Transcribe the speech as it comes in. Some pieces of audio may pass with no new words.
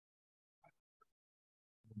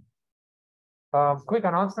Quick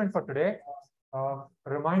announcement for today.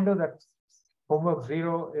 Reminder that homework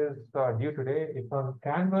 0 is due today. It's on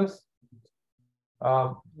Canvas.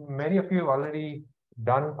 Many of you have already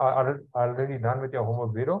done with your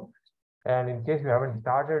homework 0. And in case you haven't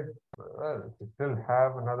started, you still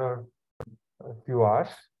have another few hours.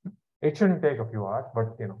 It shouldn't take a few hours,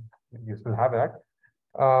 but you still have that.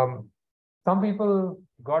 Some people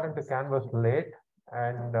got into Canvas late,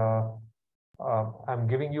 and I'm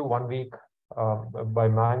giving you 1 week by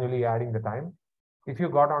manually adding the time. If you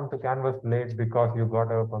got onto Canvas late because you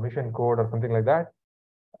got a permission code or something like that,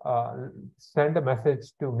 send a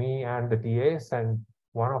message to me and the TAs, and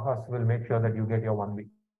one of us will make sure that you get your 1 week.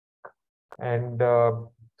 And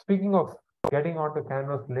speaking of getting onto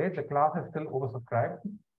Canvas late, the class is still oversubscribed.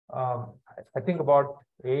 I think about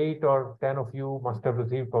 8 or 10 of you must have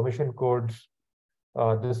received permission codes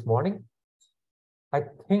this morning. I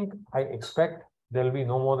expect there'll be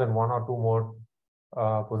no more than 1 or 2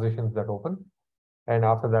 more positions that open. And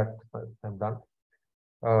after that, I'm done.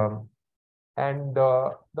 And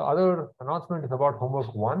the other announcement is about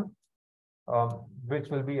homework 1, which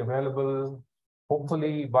will be available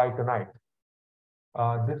hopefully by tonight.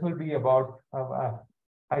 This will be about,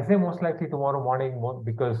 I say most likely tomorrow morning,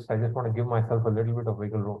 because I just want to give myself a little bit of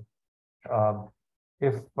wiggle room.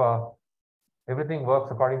 If everything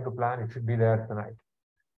works according to plan, it should be there tonight.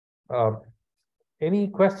 Any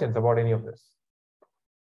questions about any of this?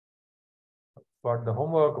 About the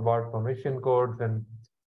homework, about permission codes and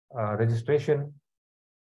registration?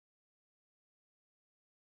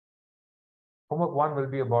 Homework 1 will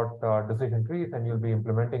be about decision trees, and you'll be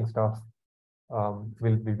implementing stuff.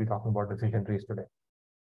 We'll be talking about decision trees today.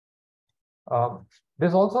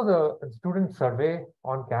 There's also the student survey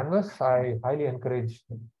on Canvas. I highly encourage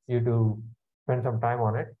you to spend some time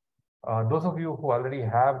on it. Those of you who already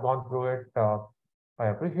have gone through it, I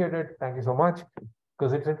appreciate it. Thank you so much,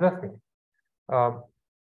 because it's interesting.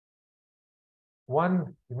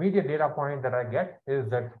 One immediate data point that I get is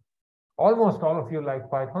that almost all of you like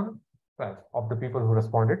Python, well, of the people who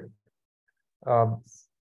responded.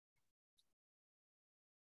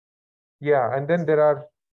 Yeah, and then there are,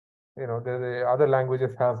 the other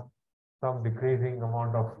languages have some decreasing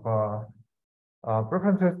amount of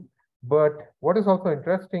preferences. But what is also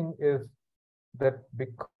interesting is that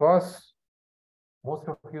because most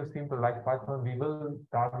of you seem to like Python, we will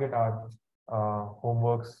target our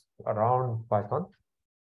homeworks around Python.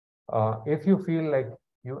 If you feel like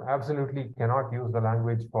you absolutely cannot use the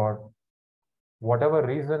language for whatever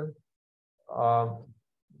reason,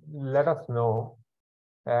 let us know.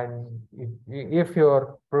 And if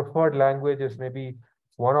your preferred language is maybe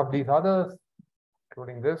one of these others,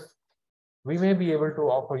 including this, we may be able to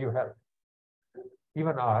offer you help.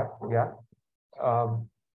 Even R, yeah.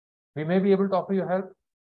 We may be able to offer you help.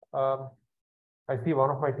 I see one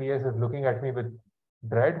of my TAs is looking at me with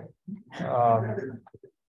dread.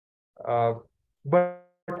 But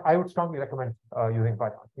I would strongly recommend using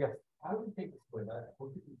Python. Yes. How do you take this quiz?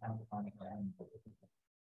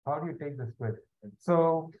 How do you take this quiz?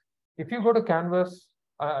 So if you go to Canvas,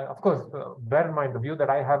 of course, bear in mind the view that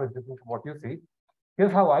I have is different from what you see.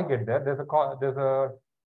 Here's how I get there. There's a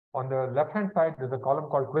on the left-hand side, there's a column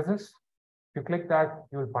called quizzes. If you click that,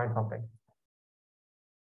 you will find something.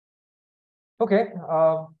 Okay.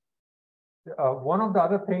 One of the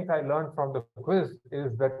other things I learned from the quiz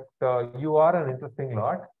is that you are an interesting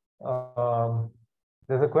lot.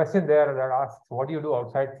 There's a question there that asks, what do you do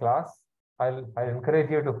outside class? I'll encourage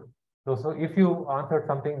you to do so. If you answered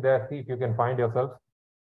something there, see if you can find yourself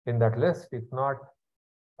in that list. If not,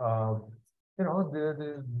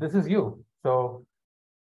 this is you. So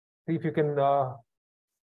see if you can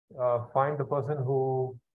find the person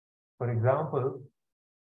who, for example,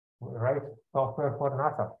 writes software for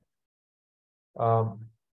NASA.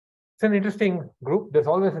 It's an interesting group. There's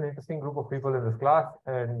always an interesting group of people in this class,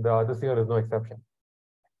 and this year is no exception.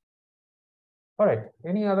 All right,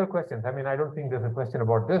 any other questions? I mean, I don't think there's a question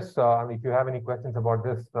about this. If you have any questions about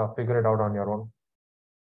this, figure it out on your own.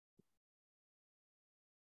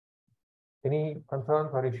 Any concerns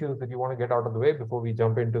or issues that you want to get out of the way before we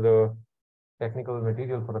jump into the technical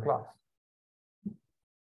material for the class?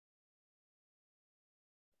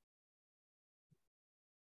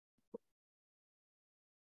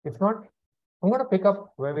 If not, I'm going to pick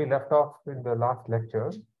up where we left off in the last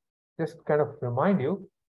lecture. Just kind of remind you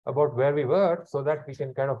about where we were so that we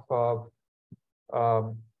can kind of,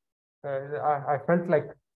 I felt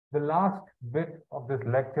like the last bit of this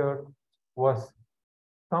lecture was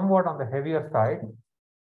somewhat on the heavier side,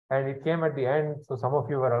 and it came at the end, so some of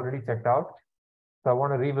you were already checked out. So I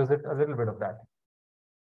want to revisit a little bit of that.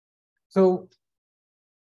 So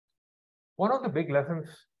one of the big lessons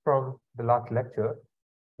from the last lecture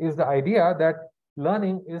is the idea that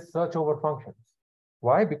learning is search over functions.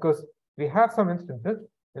 Why? Because we have some instances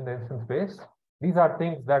in the instance space. These are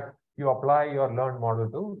things that you apply your learned model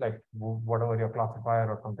to, like whatever your classifier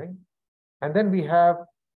or something. And then we have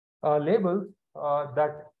labels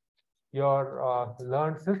that your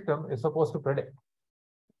learned system is supposed to predict.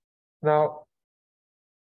 Now,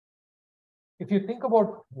 if you think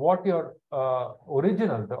about what your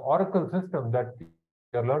original, the Oracle system that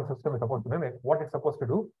your learned system is supposed to mimic, what it's supposed to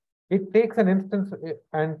do, it takes an instance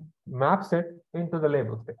and maps it into the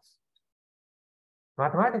label space.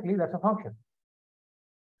 Mathematically, that's a function.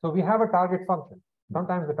 So we have a target function.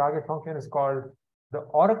 Sometimes the target function is called the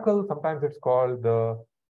Oracle, sometimes it's called the,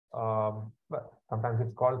 sometimes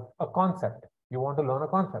it's called a concept. You want to learn a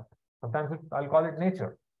concept. Sometimes I'll call it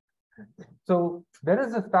nature. So there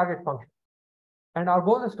is this target function. And our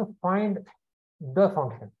goal is to find the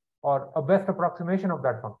function or a best approximation of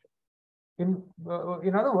that function.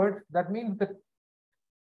 In other words, that means that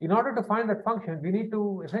in order to find that function, we need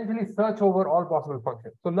to essentially search over all possible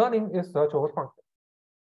functions. So learning is search over functions.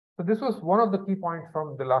 So this was one of the key points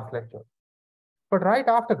from the last lecture. But right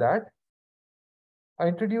after that, I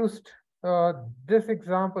introduced this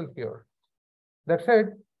example here that said,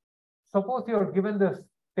 suppose you're given this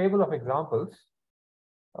table of examples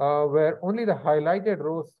where only the highlighted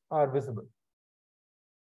rows are visible.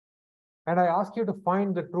 And I ask you to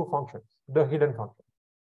find the true functions, the hidden functions.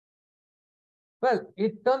 Well,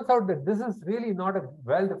 it turns out that this is really not a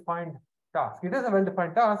well-defined task. It is a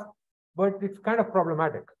well-defined task, but it's kind of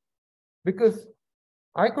problematic because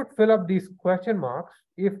I could fill up these question marks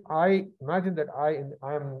if I imagine that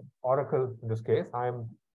I am Oracle in this case. I am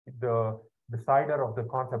the decider of the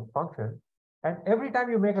concept function. And every time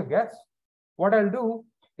you make a guess, what I'll do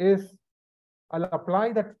is I'll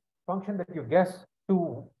apply that function that you guess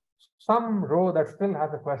to some row that still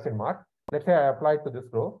has a question mark. Let's say I apply it to this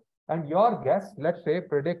row, and your guess, let's say,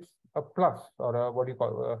 predicts a plus or a, what do you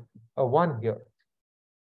call a 1 here.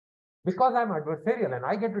 Because I'm adversarial and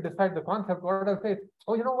I get to decide the concept, what I'll say is,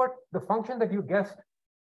 oh, you know what? The function that you guessed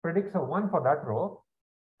predicts a 1 for that row.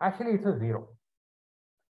 Actually, it's a 0.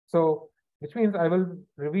 So, which means I will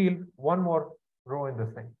reveal one more row in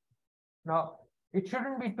this thing. Now, it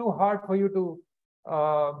shouldn't be too hard for you to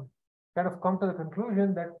kind of come to the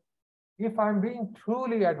conclusion that if I'm being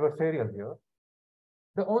truly adversarial here,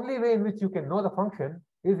 the only way in which you can know the function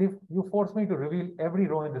is if you force me to reveal every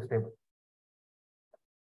row in this table.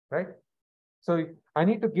 Right? So I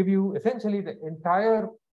need to give you essentially the entire,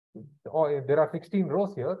 or there are 16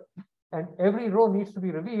 rows here, and every row needs to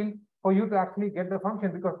be revealed for you to actually get the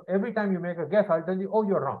function, because every time you make a guess, I'll tell you, oh,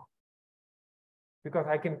 you're wrong. Because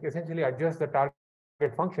I can essentially adjust the target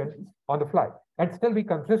function on the fly and still be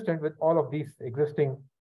consistent with all of these existing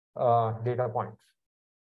data points.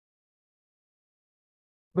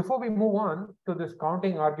 Before we move on to this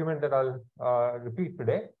counting argument that I'll repeat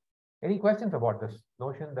today, any questions about this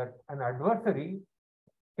notion that an adversary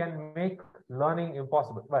can make learning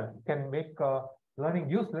impossible? Well, can make learning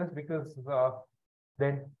useless because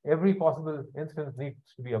then every possible instance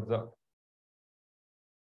needs to be observed.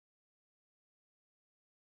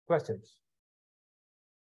 Questions?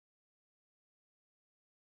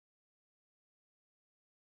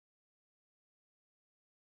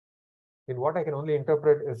 In what I can only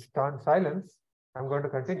interpret as stunned silence, I'm going to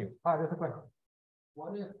continue. There's a question.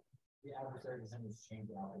 What if the adversary doesn't change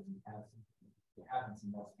out as it happens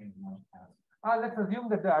in most things much past? Let's assume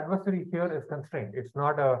that the adversary here is constrained. It's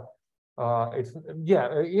not a,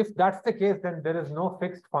 if that's the case, then there is no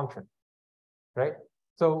fixed function, right?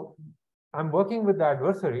 So I'm working with the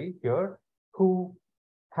adversary here who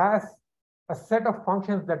has a set of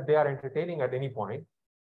functions that they are entertaining at any point,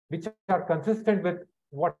 which are consistent with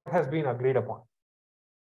what has been agreed upon.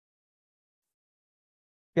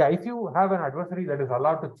 Yeah, if you have an adversary that is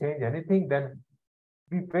allowed to change anything, then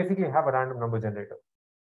we basically have a random number generator.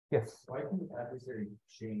 Yes. Why can the adversary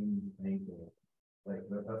change anything? Like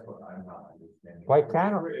that's what I'm not understanding. Why if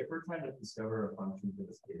we're trying to discover a function for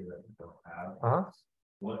this data that we don't have,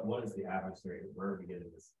 what is the adversary? Where are we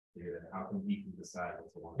getting this data? How can we decide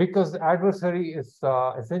what's the one? Because the adversary is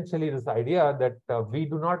essentially this idea that we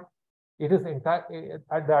do not. It is entire.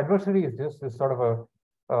 The adversary is just this sort of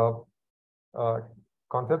a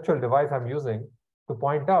conceptual device I'm using to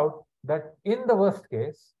point out that in the worst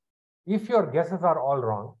case, if your guesses are all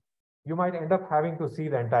wrong, you might end up having to see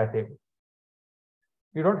the entire table.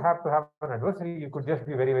 You don't have to have an adversary. You could just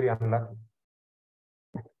be very, very unlucky.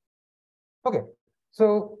 Okay,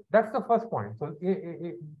 so that's the first point. So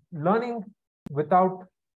learning without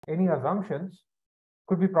any assumptions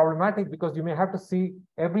could be problematic because you may have to see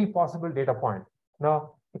every possible data point.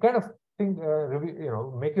 Now, to kind of think,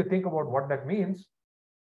 make you think about what that means.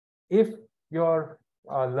 If your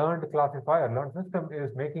learned classifier, learned system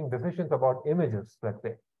is making decisions about images, let's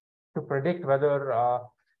say, to predict whether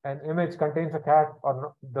an image contains a cat or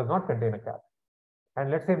not, does not contain a cat. And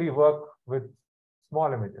let's say we work with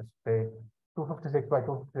small images, say 256 by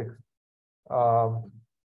 256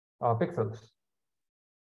 pixels.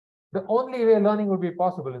 The only way learning would be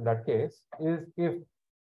possible in that case is if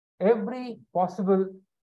every possible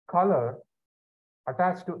color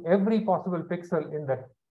attached to every possible pixel in that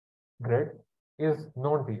grid is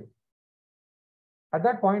known to you. At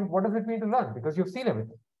that point, what does it mean to learn? Because you've seen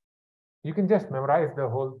everything. You can just memorize the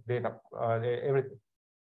whole data, everything.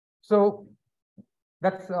 So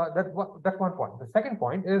that's one point. The second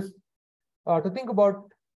point is to think about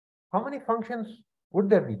how many functions would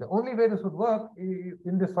there be. The only way this would work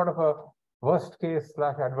in this sort of a worst case /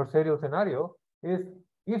 adversarial scenario is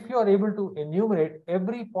if you are able to enumerate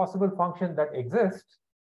every possible function that exists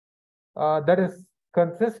that is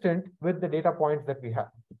consistent with the data points that we have.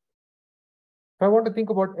 If I want to think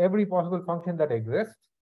about every possible function that exists,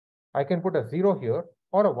 I can put a 0 here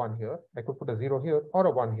or a 1 here. I could put a 0 here or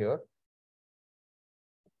a 1 here,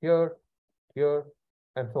 here, here,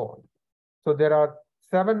 and so on. So there are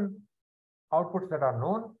 7 outputs that are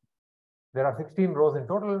known. There are 16 rows in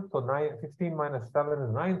total. So 16 minus 7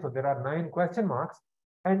 is 9. So there are 9 question marks.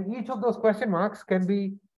 And each of those question marks can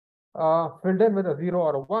be filled in with a 0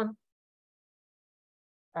 or a 1.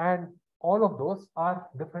 And all of those are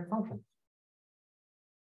different functions.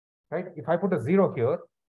 Right? If I put a 0 here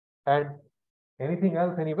and anything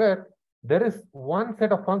else anywhere, there is one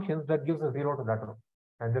set of functions that gives a 0 to that row.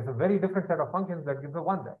 And there's a very different set of functions that gives a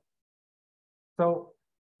 1 there. So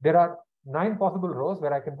there are 9 possible rows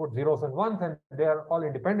where I can put zeros and ones, and they are all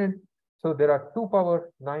independent. So there are 2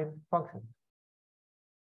 power 9 functions.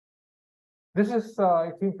 This is,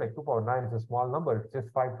 it seems like 2 power 9 is a small number. It's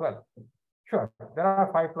just 512. Sure, there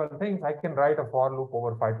are 512 things. I can write a for loop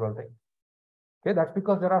over 512 things. Okay, that's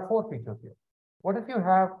because there are 4 features here. What if you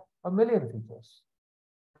have a million features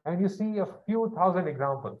and you see a few thousand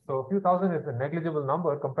examples? So a few thousand is a negligible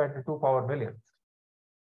number compared to 2 power millions.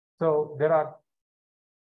 So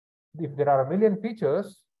if there are a million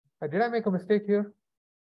features, did I make a mistake here?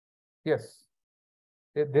 Yes.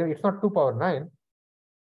 It's not 2 power 9.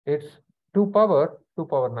 It's 2 power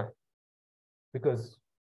 9. Because,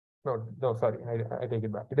 no, sorry, I take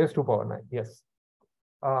it back. It is 2 power 9, yes.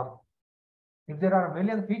 If there are a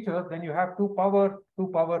million features, then you have 2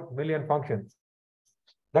 power million functions.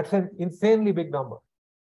 That's an insanely big number.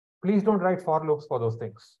 Please don't write for loops for those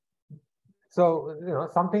things. So,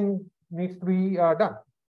 something needs to be done.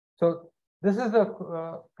 So this is the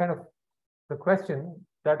kind of the question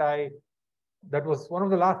that was one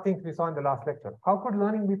of the last things we saw in the last lecture. How could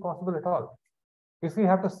learning be possible at all if we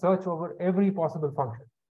have to search over every possible function?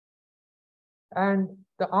 And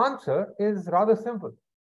the answer is rather simple.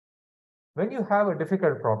 When you have a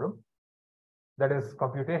difficult problem that is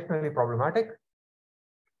computationally problematic,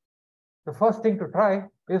 the first thing to try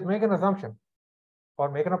is make an assumption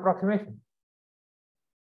or make an approximation.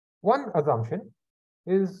 One assumption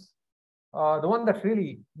is the one that's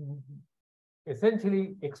really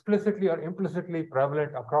essentially explicitly or implicitly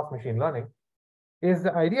prevalent across machine learning, is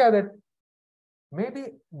the idea that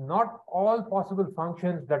maybe not all possible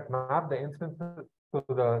functions that map the instances to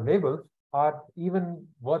the labels are even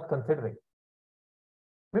worth considering.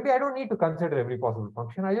 Maybe I don't need to consider every possible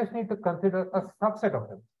function. I just need to consider a subset of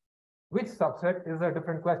them. Which subset is a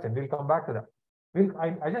different question. We'll come back to that.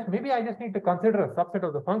 Maybe I just need to consider a subset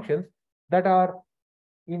of the functions that are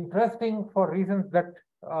interesting for reasons that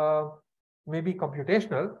may be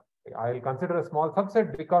computational. I'll consider a small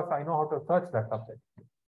subset because I know how to search that subset.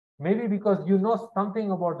 Maybe because you know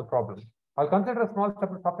something about the problem. I'll consider a small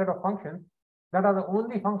subset of functions that are the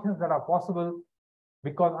only functions that are possible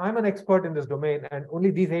because I'm an expert in this domain and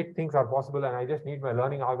only these 8 things are possible and I just need my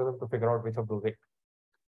learning algorithm to figure out which of those 8.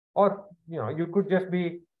 Or, you could just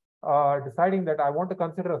be deciding that I want to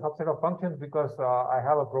consider a subset of functions because I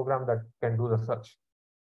have a program that can do the search.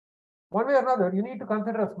 One way or another, you need to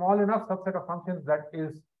consider a small enough subset of functions that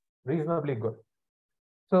is reasonably good.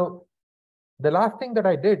 So the last thing that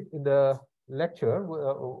I did in the lecture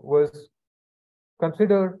was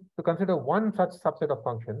consider one such subset of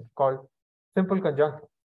functions called simple conjunction.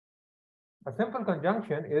 A simple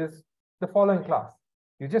conjunction is the following class.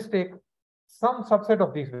 You just take some subset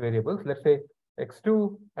of these variables, let's say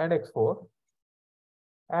x2 and x4,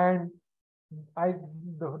 and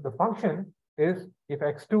the function is if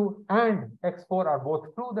x2 and x4 are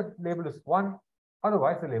both true, the label is 1,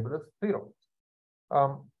 otherwise the label is 0.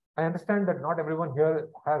 I understand that not everyone here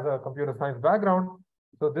has a computer science background,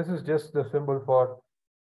 so this is just the symbol for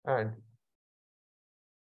and.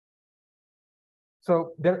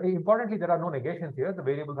 So importantly, there are no negations here. The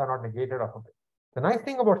variables are not negated off of it. The nice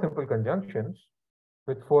thing about simple conjunctions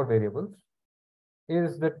with 4 variables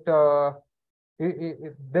is that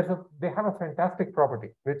they have a fantastic property,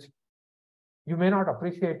 which you may not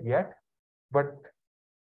appreciate yet, but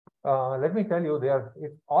let me tell you,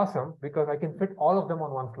 it's awesome because I can fit all of them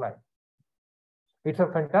on one slide. It's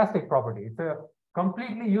a fantastic property. It's a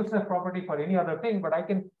completely useless property for any other thing, but I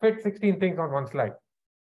can fit 16 things on one slide.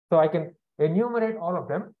 So I can enumerate all of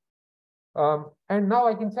them. And now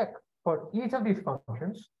I can check for each of these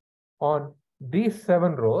functions on these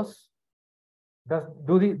 7 rows,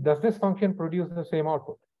 does this function produce the same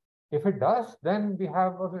output? If it does, then we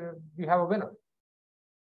have a winner.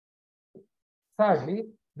 Sadly,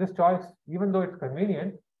 this choice, even though it's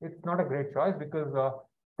convenient, it's not a great choice because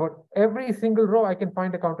for every single row, I can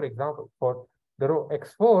find a counterexample. For the row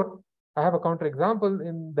x4, I have a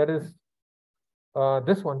counterexample that is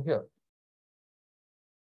this one here.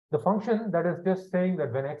 The function that is just saying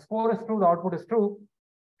that when x4 is true, the output is true,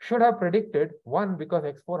 should have predicted 1 because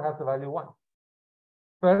x4 has the value 1.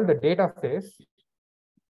 Well, the data says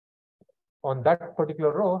on that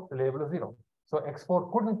particular row, the label is 0. So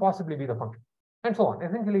x4 couldn't possibly be the function, and so on.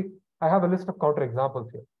 Essentially, I have a list of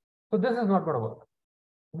counterexamples here. So this is not going to work.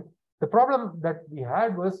 The problem that we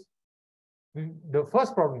had was, the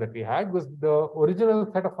first problem that we had was the original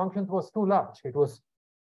set of functions was too large. It was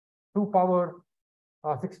 2 power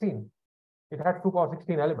 16. It had 2 power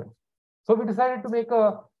 16 elements. So we decided to make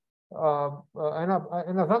an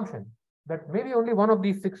assumption that maybe only one of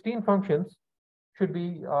these 16 functions should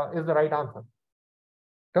be is the right answer.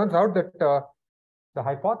 Turns out that the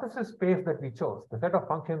hypothesis space that we chose, the set of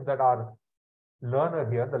functions that are learner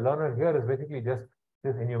here, the learner here is basically just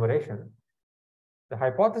this enumeration. The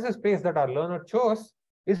hypothesis space that our learner chose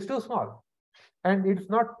is too small. And it's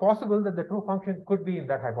not possible that the true function could be in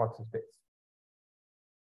that hypothesis space.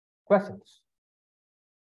 Questions?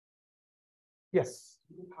 Yes.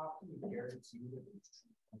 You have to guarantee that the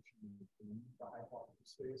true function is in the hypothesis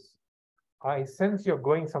space. I sense you're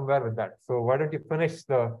going somewhere with that. So why don't you finish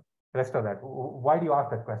the rest of that? Why do you ask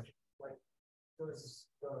that question? Like, does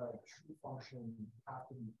the true function have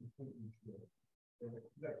to be completely true?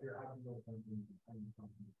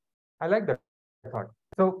 I like that thought.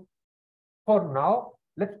 So for now,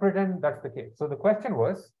 let's pretend that's the case. So the question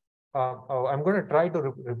was, I'm going to try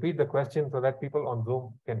to repeat the question so that people on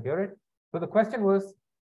Zoom can hear it. So the question was,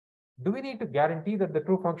 do we need to guarantee that the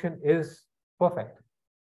true function is perfect?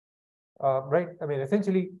 Right? I mean,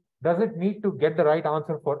 essentially, does it need to get the right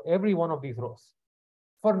answer for every one of these rows?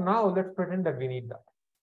 For now, let's pretend that we need that.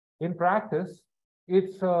 In practice,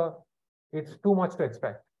 it's too much to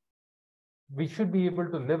expect. We should be able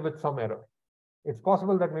to live with some error. It's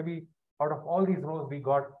possible that maybe out of all these rows, we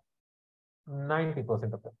got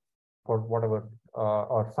 90% of them for whatever,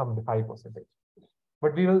 or some high percentage.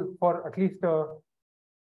 But we will, for at least a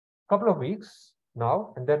couple of weeks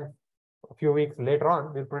now, and then a few weeks later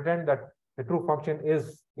on, we'll pretend that the true function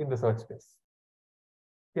is in the search space.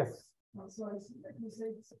 Yes. So I see that you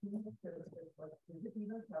say it's but is it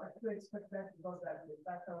even correct to expect that because that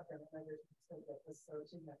impact of generalization that is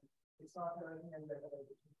searching and it's not learning and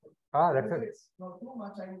generalization. That's it. It's not too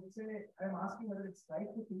much. I would say I'm asking whether it's right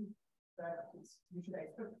to think that you should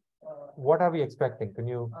expect. What are we expecting? Can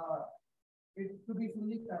you? It to be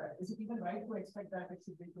fully correct. Is it even right to expect that it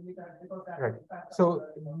should be fully correct because that right? So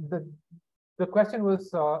the question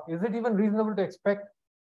was, is it even reasonable to expect?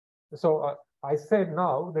 So I said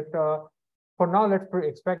now that for now, let's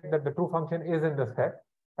expect that the true function is in the set.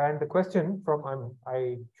 And the question from,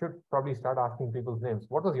 I should probably start asking people's names.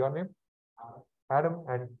 What was your name? Adam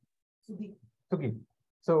and Sugi.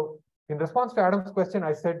 So in response to Adam's question,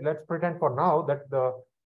 I said, let's pretend for now that the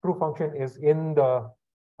true function is in the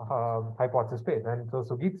hypothesis space. And so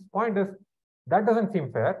Sugi's point is, that doesn't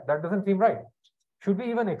seem fair. That doesn't seem right. Should we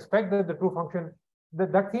even expect that the true function,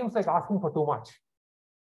 that seems like asking for too much.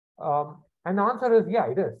 And the answer is, yeah,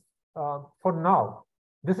 it is. For now,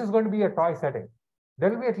 this is going to be a toy setting. There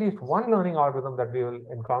will be at least one learning algorithm that we will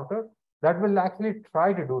encounter that will actually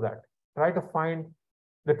try to do that, try to find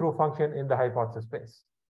the true function in the hypothesis space.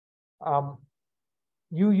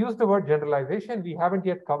 You used the word generalization. We haven't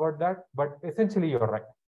yet covered that, but essentially you're right.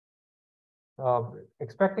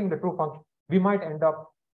 Expecting the true function, we might end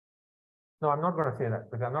up, no, I'm not going to say that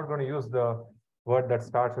because I'm not going to use the word that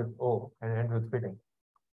starts with O and ends with fitting.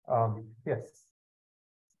 Yes.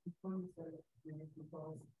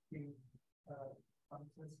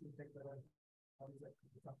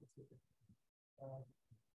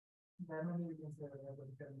 Then we can say that we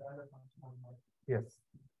can learn a function on that. Yes.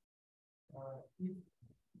 If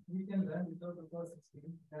we can learn without the first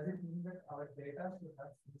 16, does it mean that our data should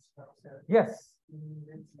have some structure? Yes.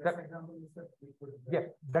 That example is that we could. Yeah,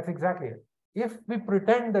 that's exactly it. If we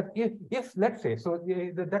pretend that if let's say, so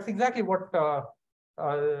that's exactly what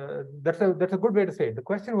that's a good way to say it. The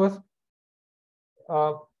question was,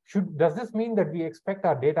 does this mean that we expect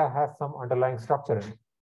our data has some underlying structure in it?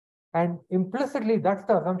 And implicitly, that's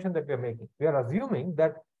the assumption that we're making. We are assuming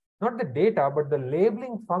that not the data, but the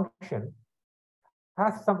labeling function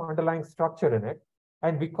has some underlying structure in it.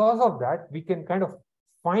 And because of that, we can kind of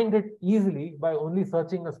find it easily by only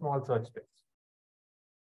searching a small search space.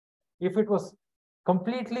 If it was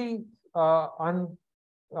completely unstructured,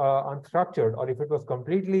 or if it was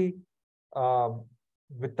completely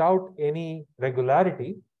without any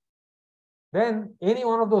regularity, then any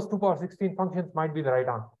one of those 2 power 16 functions might be the right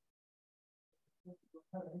answer.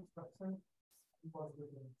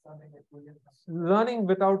 Learning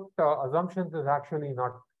without assumptions is actually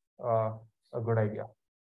not a good idea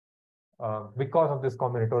because of this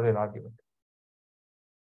combinatorial argument.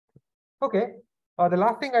 Okay, the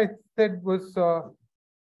last thing I said was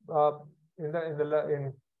in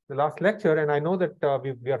the last lecture, and I know that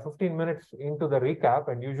we are 15 minutes into the recap,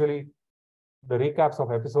 and usually the recaps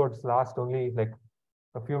of episodes last only like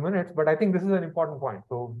a few minutes, but I think this is an important point.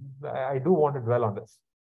 So I do want to dwell on this.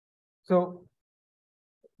 So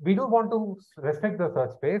we do want to restrict the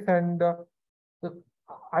search space, and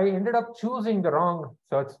I ended up choosing the wrong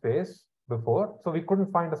search space before, so we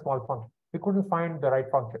couldn't find a small function. We couldn't find the right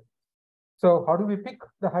function. So how do we pick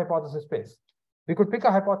the hypothesis space? We could pick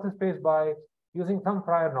a hypothesis space by using some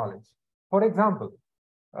prior knowledge. For example,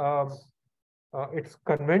 it's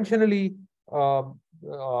conventionally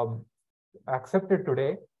accepted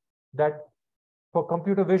today that for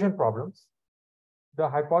computer vision problems, the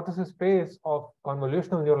hypothesis space of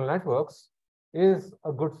convolutional neural networks is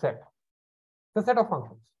a good set. It's a set of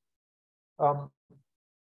functions.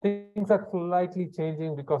 Things are slightly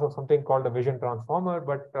changing because of something called a vision transformer,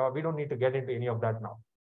 but we don't need to get into any of that now.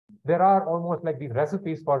 There are almost like these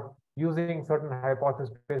recipes for using certain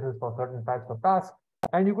hypothesis spaces for certain types of tasks,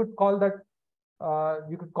 and you could call that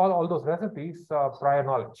you could call all those recipes prior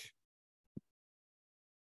knowledge.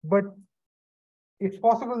 But it's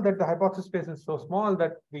possible that the hypothesis space is so small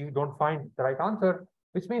that we don't find the right answer,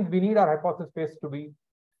 which means we need our hypothesis space to be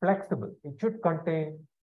flexible. It should contain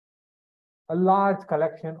a large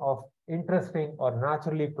collection of interesting or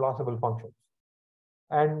naturally plausible functions.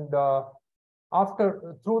 And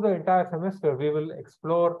through the entire semester, we will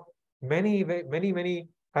explore many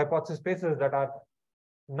hypothesis spaces that are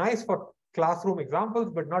nice for classroom examples,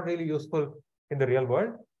 but not really useful in the real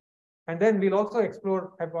world. And then we'll also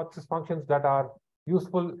explore hypothesis functions that are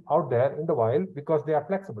useful out there in the wild because they are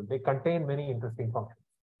flexible. They contain many interesting functions.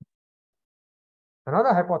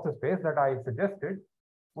 Another hypothesis space that I suggested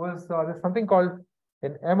was there's something called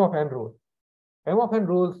an M of n rule. M of n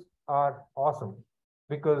rules are awesome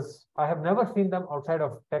because I have never seen them outside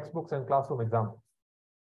of textbooks and classroom examples.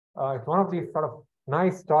 It's one of these sort of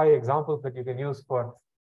nice toy examples that you can use for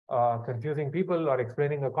confusing people or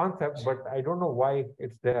explaining a concept, but I don't know why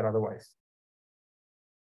it's there otherwise.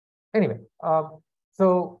 Anyway,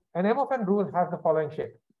 so an M of n rule has the following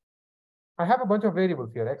shape. I have a bunch of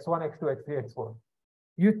variables here, x1, x2, x3, x4.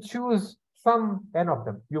 You choose some n of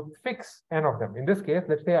them. You fix n of them. In this case,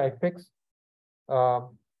 let's say I fix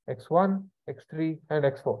x1, x3, and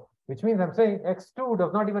x4, which means I'm saying x2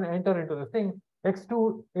 does not even enter into the thing.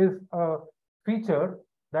 x2 is a feature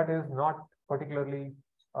that is not particularly,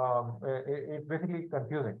 it's basically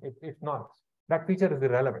confusing. It's not. That feature is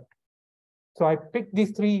irrelevant. So I pick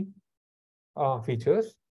these three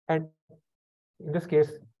features, and in this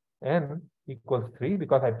case, n equals 3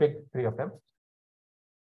 because I picked 3 of them.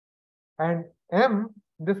 And m,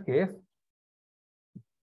 in this case,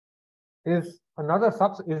 is a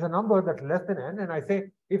number that's less than n, and I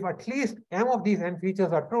say if at least m of these n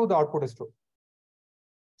features are true, the output is true.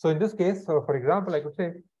 So in this case, so for example, I could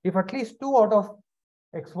say if at least 2 out of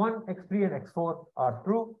x1, x3, and x4 are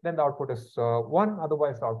true, then the output is 1,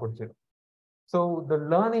 otherwise the output is 0. So the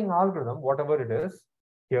learning algorithm, whatever it is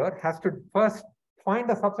here, has to first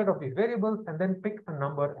find a subset of these variables and then pick a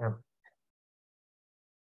number m.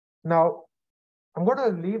 Now, I'm going to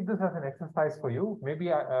leave this as an exercise for you.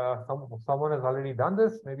 Maybe someone has already done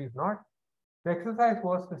this, maybe it's not. The exercise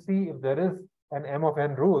was to see if there is an M of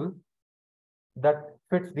n rule that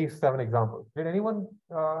fits these 7 examples. Did anyone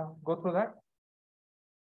go through that?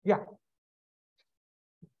 Yeah.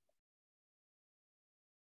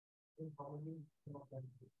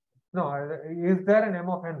 No, is there an M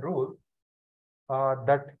of n rule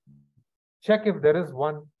that check if there is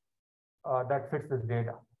one that fits this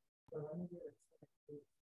data.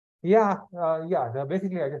 Yeah,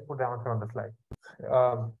 basically I just put the answer on the slide.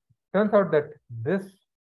 Turns out that this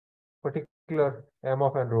particular M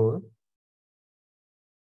of n rule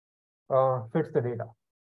fits the data.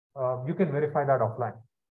 You can verify that offline.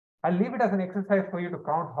 I'll leave it as an exercise for you to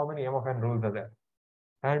count how many M of n rules are there.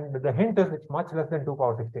 And the hint is it's much less than 2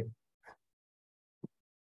 power 16.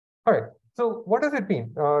 All right. So what does it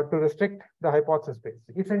mean to restrict the hypothesis space?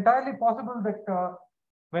 It's entirely possible that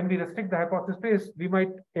when we restrict the hypothesis space, we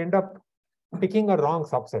might end up picking a wrong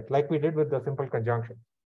subset, like we did with the simple conjunction.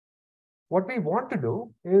 What we want to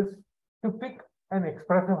do is to pick an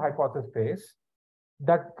expressive hypothesis space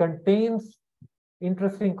that contains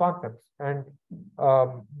interesting concepts. And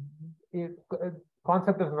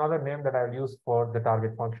concept is another name that I'll use for the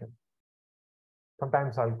target function.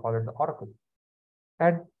 Sometimes I'll call it the oracle.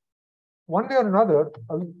 And one way or another,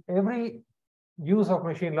 every use of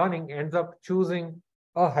machine learning ends up choosing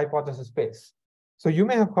a hypothesis space. So you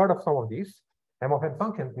may have heard of some of these. M of n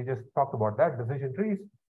functions, we just talked about that. Decision trees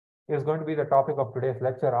is going to be the topic of today's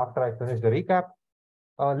lecture after I finish the recap.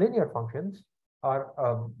 Linear functions are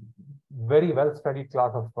a very well-studied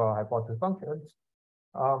class of hypothesis functions.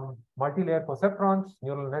 Multi-layer perceptrons,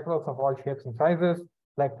 neural networks of all shapes and sizes,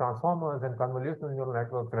 like transformers and convolutional neural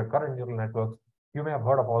networks, recurrent neural networks. You may have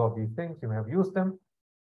heard of all of these things. You may have used them.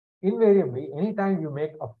 Invariably, anytime you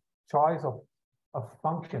make a choice of a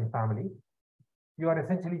function family, you are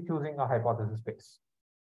essentially choosing a hypothesis space.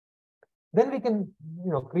 Then we can,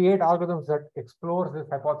 create algorithms that explores this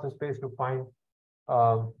hypothesis space to find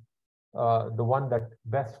the one that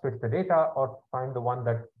best fits the data, or find the one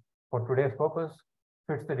that, for today's purpose,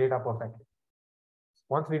 fits the data perfectly.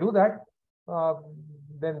 Once we do that,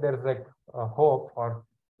 then there's like a hope, or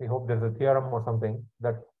we hope there's a theorem or something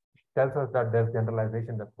that tells us that there's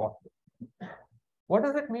generalization that's possible. What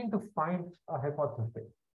does it mean to find a hypothesis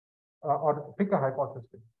space or pick a hypothesis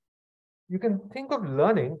space? You can think of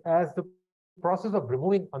learning as the process of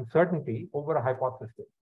removing uncertainty over a hypothesis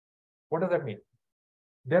space. What does that mean?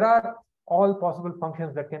 There are all possible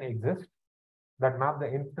functions that can exist that map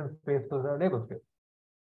the instance space to the label space.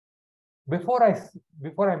 Before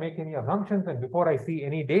I make any assumptions and before I see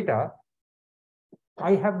any data,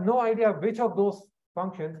 I have no idea which of those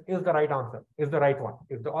functions is the right answer, is the right one,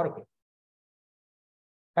 is the oracle.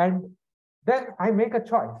 And then I make a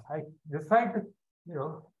choice. I decide to,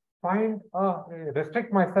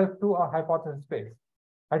 restrict myself to a hypothesis space.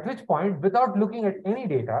 At which point, without looking at any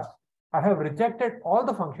data, I have rejected all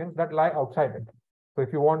the functions that lie outside it. So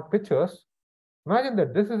if you want pictures, imagine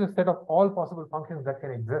that this is a set of all possible functions that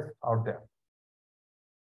can exist out there.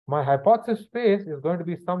 My hypothesis space is going to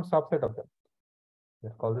be some subset of them.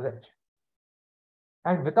 Let's call this H.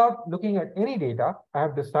 And without looking at any data, I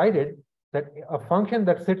have decided that a function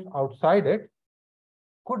that sits outside it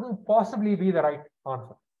couldn't possibly be the right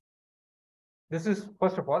answer. This is,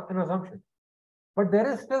 first of all, an assumption. But there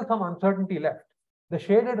is still some uncertainty left. The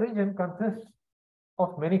shaded region consists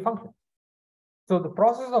of many functions. So the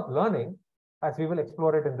process of learning, as we will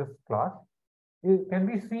explore it in this class, can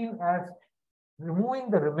be seen as removing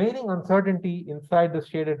the remaining uncertainty inside the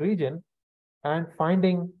shaded region and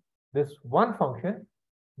finding this one function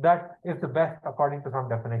that is the best according to some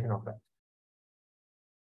definition of that.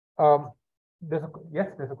 There's a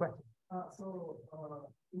question.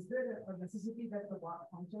 Is there a necessity that the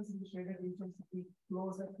functions in the shaded region should be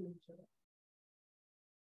closer to each other?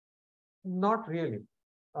 Not really.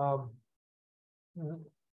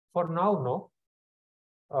 For now, no.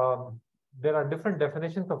 There are different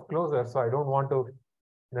definitions of closer, so I don't want to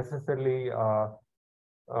necessarily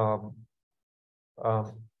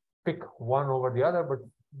pick one over the other, but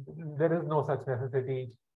there is no such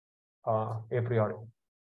necessity a priori.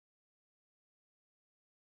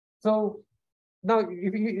 So now,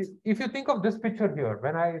 if you think of this picture here,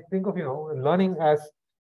 when I think of learning as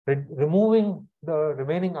removing the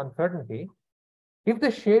remaining uncertainty, if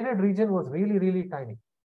the shaded region was really, really tiny,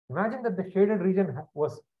 imagine that the shaded region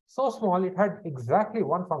was so small, it had exactly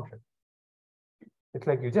one function. It's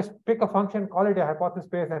like you just pick a function, call it a hypothesis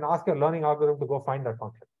space, and ask your learning algorithm to go find that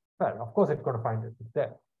function. Well, of course, it's going to find it. It's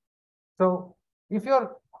there. So if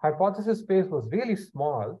your hypothesis space was really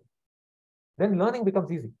small, then learning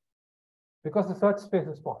becomes easy because the search space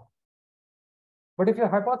is small. But if your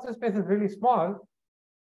hypothesis space is really small,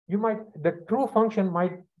 the true function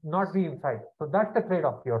might not be inside. So that's the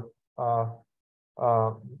trade-off you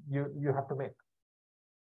have to make.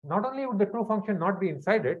 Not only would the true function not be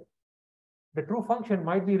inside it, the true function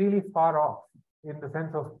might be really far off in the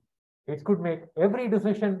sense of it could make every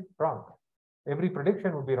decision wrong. Every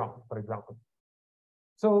prediction would be wrong, for example.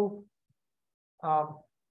 So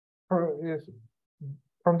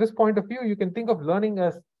from this point of view, you can think of learning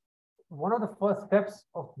as one of the first steps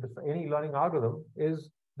of any learning algorithm is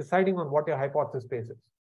deciding on what your hypothesis space is.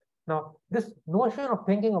 Now, this notion of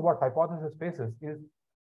thinking about hypothesis spaces is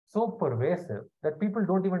so pervasive that people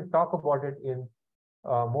don't even talk about it in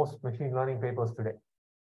most machine learning papers today.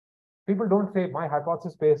 People don't say my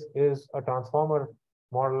hypothesis space is a transformer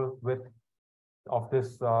model of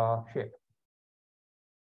this shape.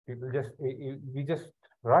 People just, we just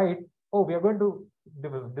write, oh, we are going to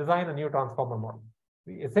design a new transformer model.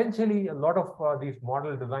 Essentially, a lot of these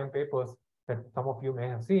model design papers that some of you may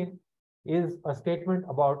have seen is a statement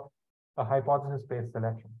about a hypothesis-based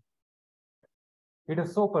selection. It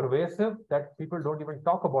is so pervasive that people don't even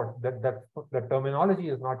talk about that terminology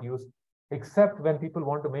is not used, except when people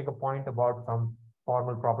want to make a point about some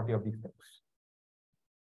formal property of these things.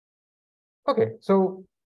 Okay, so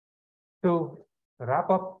to wrap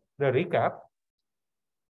up the recap,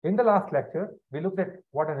 in the last lecture, we looked at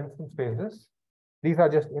what an instance space is. These are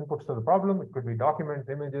just inputs to the problem. It could be documents,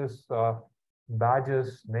 images,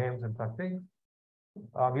 badges, names, and such things.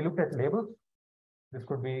 We looked at labels. This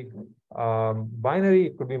could be binary,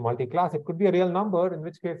 it could be multi-class, it could be a real number, in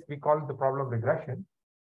which case we call it the problem regression.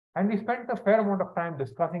 And we spent a fair amount of time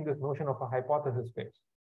discussing this notion of a hypothesis space.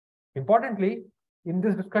 Importantly, in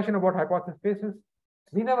this discussion about hypothesis spaces,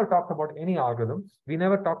 we never talked about any algorithms. We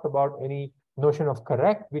never talked about any notion of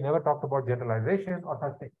correct. We never talked about generalization or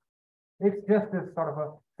such things. It's just this sort of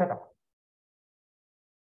a setup.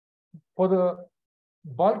 For the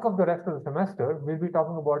bulk of the rest of the semester, we'll be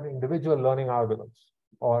talking about individual learning algorithms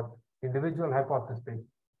or individual hypothesis space.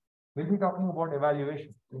 We'll be talking about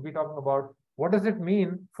evaluation. We'll be talking about what does it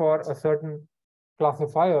mean for a certain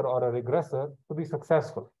classifier or a regressor to be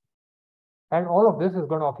successful. And all of this is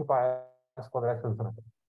going to occupy us for the rest of the semester.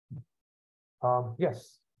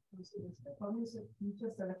 Yes.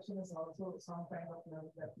 Feature selection is also some kind of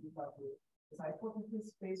learning that we have to. Is hypothesis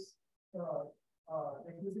space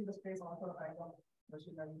using the space also a kind of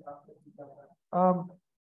machine learning after.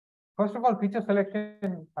 First of all, feature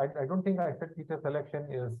selection, I don't think I said feature selection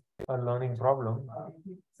is a learning problem.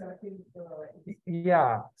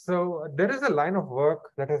 Yeah, so there is a line of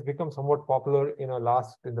work that has become somewhat popular in the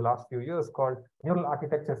last few years called neural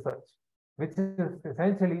architecture search, which is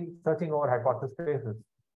essentially searching over hypothesis spaces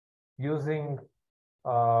using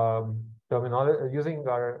terminology, using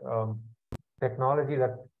our technology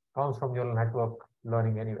that comes from neural network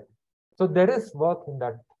learning anyway. So there is work in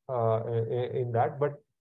that, but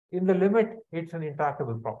in the limit, it's an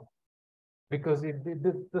intractable problem because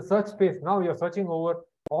the search space, now you're searching over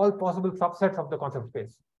all possible subsets of the concept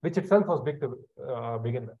space, which itself was big to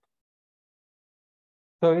begin with.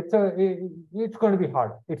 So it's going to be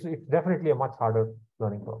hard. It's definitely a much harder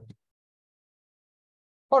learning problem.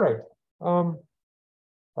 All right.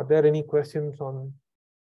 Are there any questions on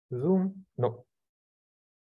Zoom? No.